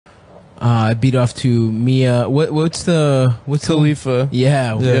beat off to Mia. What's Khalifa?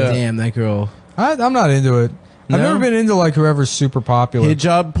 Yeah, damn that girl. I'm not into it. I've never been into like whoever's super popular.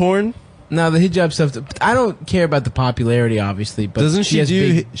 Hijab porn? No, the hijab stuff. I don't care about the popularity, obviously. But doesn't she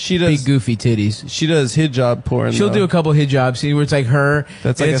do? She does big goofy titties. She does hijab porn. She'll do a couple hijabs. See where it's like her.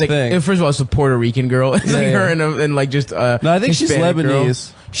 That's like a thing. First of all, it's a Puerto Rican girl. It's like her and like just. No, I think she's Lebanese. Girl.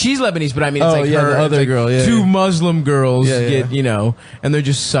 She's Lebanese, but I mean, it's like her. The other like girl. Yeah, two Muslim girls get and they're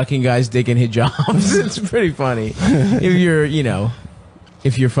just sucking guys' dick in hijabs. It's pretty funny.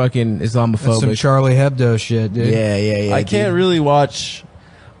 If you're fucking Islamophobic. That's some Charlie Hebdo shit, dude. Yeah. I can't really watch.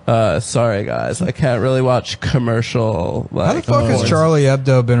 Sorry guys, I can't really watch commercial. Like, how the fuck has Charlie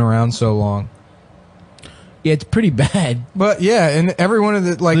Hebdo been around so long? Yeah, it's pretty bad. But yeah, and every one of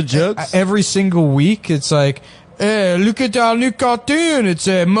the jokes, every single week, it's like, hey, look at our new cartoon. It's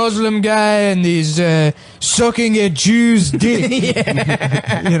a Muslim guy and he's sucking a Jew's dick.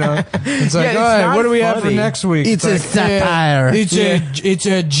 It's like, all right, what do we have for next week? It's a satire. It's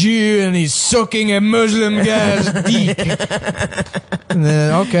a Jew and he's sucking a Muslim guy's dick. And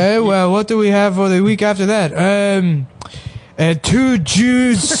then, okay, well, what do we have for the week after that? Two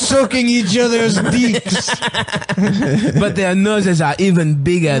Jews sucking each other's dicks. But their noses are even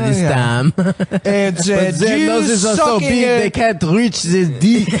bigger this time. It's their noses are so big they can't reach the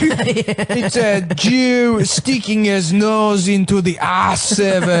dick. It's a Jew sticking his nose into the ass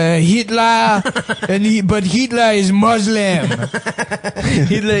of Hitler, but Hitler is Muslim.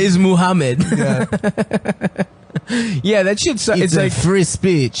 Hitler is Muhammad. Yeah, that shit's it's like free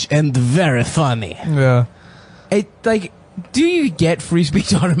speech and very funny. Yeah. Do you get free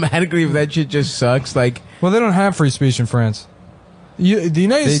speech automatically if that shit just sucks? Like, well, they don't have free speech in France. The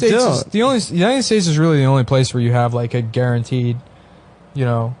United States United States is really the only place where you have like a guaranteed,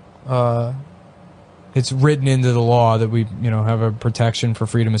 it's written into the law that we have a protection for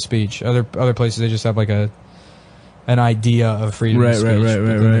freedom of speech. Other places they just have like an idea of freedom of speech,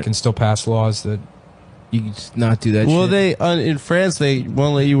 but they can still pass laws that you can just not do that. Well, shit. in France they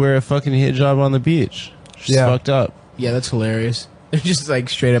won't let you wear a fucking hijab on the beach. It's fucked up. Yeah, that's hilarious. They're just like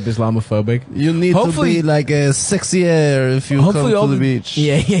straight up Islamophobic. You need to be like a sexy air if you come to the beach.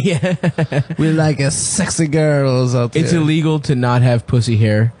 Yeah. We're like a sexy girls out there. It's illegal to not have pussy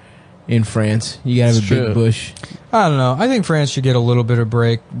hair in France. You gotta have a big bush. I don't know. I think France should get a little bit of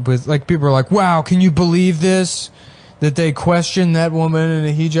break with like people are like, wow, can you believe this? That they questioned that woman in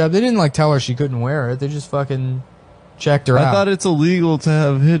a hijab. They didn't like tell her she couldn't wear it. They just fucking checked her out. I thought it's illegal to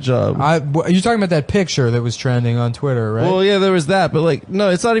have hijab. You're talking about that picture that was trending on Twitter, right? Well, yeah, there was that, but like, no,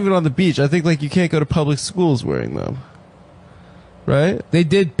 it's not even on the beach. I think like you can't go to public schools wearing them, right? They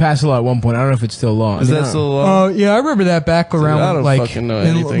did pass a law at one point. I don't know if it's still law. Is that still law? Oh, yeah, I remember that back around. I don't fucking know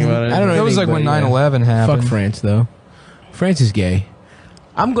anything about it. I don't know. That was like when 9/11 happened. Fuck France, though. France is gay.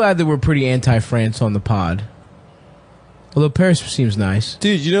 I'm glad that we're pretty anti-France on the pod. Although Paris seems nice.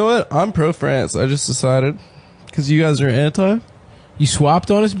 Dude, you know what? I'm pro-France. I just decided. Because you guys are anti? You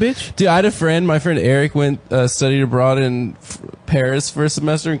swapped on us, bitch? Dude, I had a friend. My friend Eric went studied abroad in Paris for a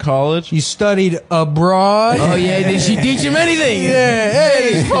semester in college. You studied abroad? Oh, yeah. Did she teach him anything? Yeah.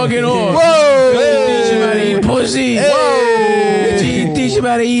 Hey. This fucking whore. Whoa. Did she teach him how to eat pussy? Hey. Whoa. Did she teach him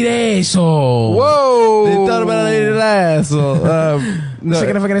how to eat asshole? Whoa. They thought about how to eat an asshole.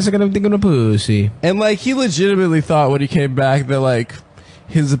 Second, I'm thinking of pussy. And, like, he legitimately thought when he came back that, like,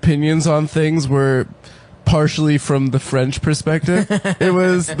 his opinions on things were partially from the French perspective. It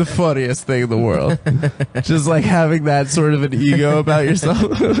was the funniest thing in the world. Just like having that sort of an ego about yourself.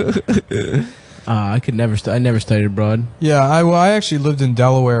 I never studied abroad. Yeah, I actually lived in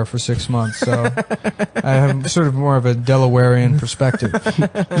Delaware for 6 months, so I have sort of more of a Delawarean perspective.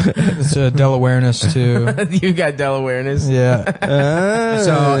 It's a Delawareness too. You got Delawareness. Yeah.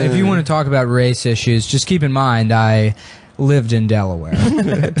 So if you want to talk about race issues, just keep in mind I lived in Delaware.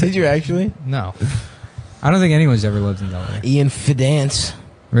 Did you actually? No. I don't think anyone's ever lived in Delaware. Ian Fidance.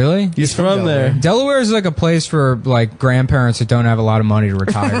 Really? He's from there. Delaware is like a place for like grandparents that don't have a lot of money to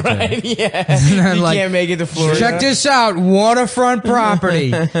retire Right, to. yeah. You like, can't make it to Florida. Check this out, waterfront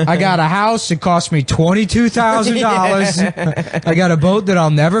property. I got a house. It cost me $22,000. I got a boat that I'll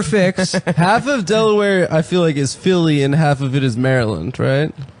never fix. Half of Delaware, I feel like, is Philly, and half of it is Maryland,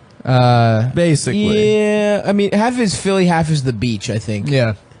 right? Basically. Yeah. I mean, half is Philly, half is the beach, I think.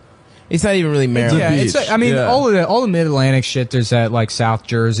 Yeah. It's not even really Maryland. Yeah, it's like, I mean, all the Mid-Atlantic shit, there's that like South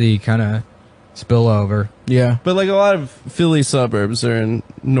Jersey kind of spillover. Yeah. But like a lot of Philly suburbs are in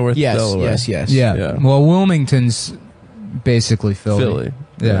North Delaware. Yes. Yeah. Well, Wilmington's basically Philly.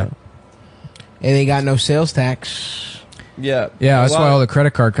 Yeah. And they got no sales tax. Yeah. Yeah, that's why all the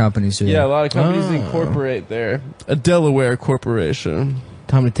credit card companies do. Yeah, a lot of companies incorporate there. A Delaware corporation.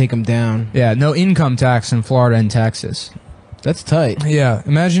 Time to take them down. Yeah, no income tax in Florida and Texas. That's tight. Yeah,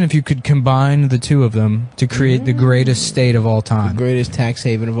 imagine if you could combine the two of them to create the greatest state of all The time. greatest tax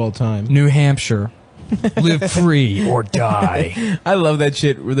haven of all time. New Hampshire. Live free or die. I love that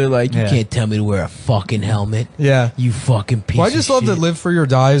shit where they're like, you Yeah. can't tell me to wear a fucking helmet. Yeah. You fucking piece Well, I just of love shit. that live free or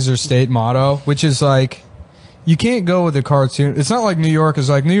die is their state motto, which is like, you can't go with the cartoon. It's not like New York is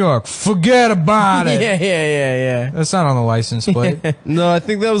like, New York, forget about it. Yeah. That's not on the license plate. No, I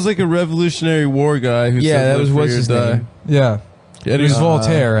think that was like a Revolutionary War guy who Yeah, said that live was free what's or his die. name? Yeah. Yeah, It was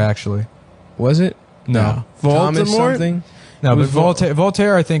Voltaire, actually. Was it? No. Thomas Voldemort? something? No, It but was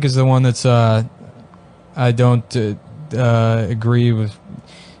Voltaire, I think, is the one that's, I don't agree with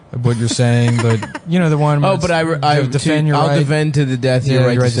what you're saying, but, you know, the one where Oh, but it's, defend your I'll right. defend to the death your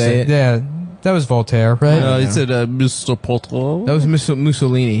right you're to say it. Yeah, that was Voltaire, right? No, he Yeah. said Mr. Potter. That was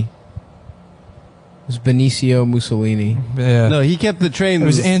Mussolini. It was Benicio Mussolini. Yeah. No, he kept the train. It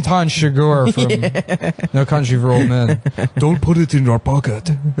was Anton Chigurh from No Country for Old Men. Don't put it in your pocket,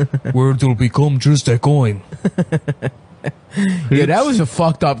 where it'll become just a coin. Yeah, that was a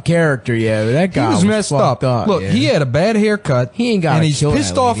fucked up character. Yeah, that He guy was messed up. Look, yeah. he had a bad haircut. He ain't got. And he's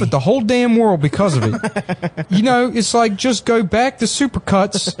pissed off at the whole damn world because of it. You know, it's like just go back to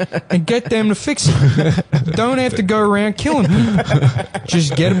Supercuts and get them to fix it. Don't have to go around killing people.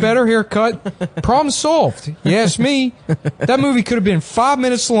 Just get a better haircut. Problem solved. You ask me, that movie could have been 5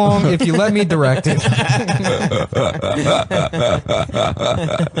 minutes long if you let me direct it.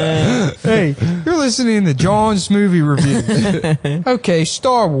 Hey, you're listening to John's Movie Review. Okay,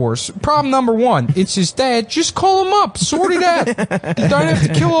 Star Wars. Problem number one, it's his dad. Just call him up. Sort it out. You don't have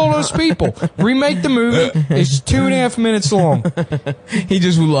to kill all those people. Remake the movie. It's 2.5 minutes long. He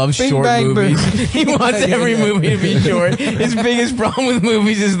just loves Bing, short bang, boom. movies. He wants every movie to be short. His biggest problem with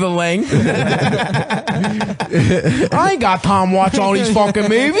movies is the length. I ain't got time to watch all these fucking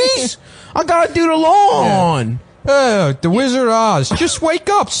movies. I gotta do the lawn. Oh, the Wizard of Oz. Just wake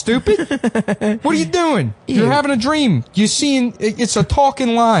up, stupid. What are you doing? You're having a dream. You're seeing, it's a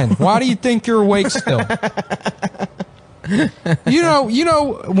talking line. Why do you think you're awake still? You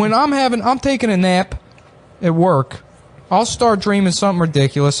know, when I'm taking a nap at work, I'll start dreaming something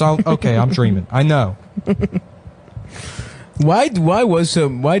ridiculous. Okay, I'm dreaming. I know. Why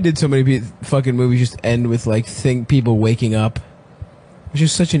did so many fucking movies just end with like people waking up? It's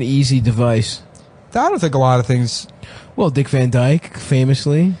just such an easy device. I don't think a lot of things. Well, Dick Van Dyke,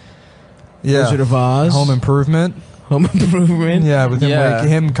 famously. Yeah. Wizard of Oz. Home Improvement. Home Improvement. Yeah, with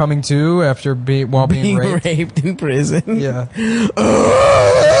him coming to after being raped. In prison. Yeah.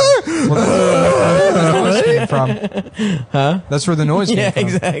 Well, that's where the noise came from. Huh? That's where the noise came Yeah, from.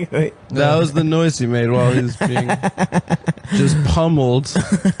 exactly. That was the noise he made while he was being just pummeled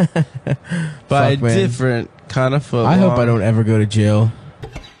by Fuck, man. a different kind of football. I hope I don't ever go to jail.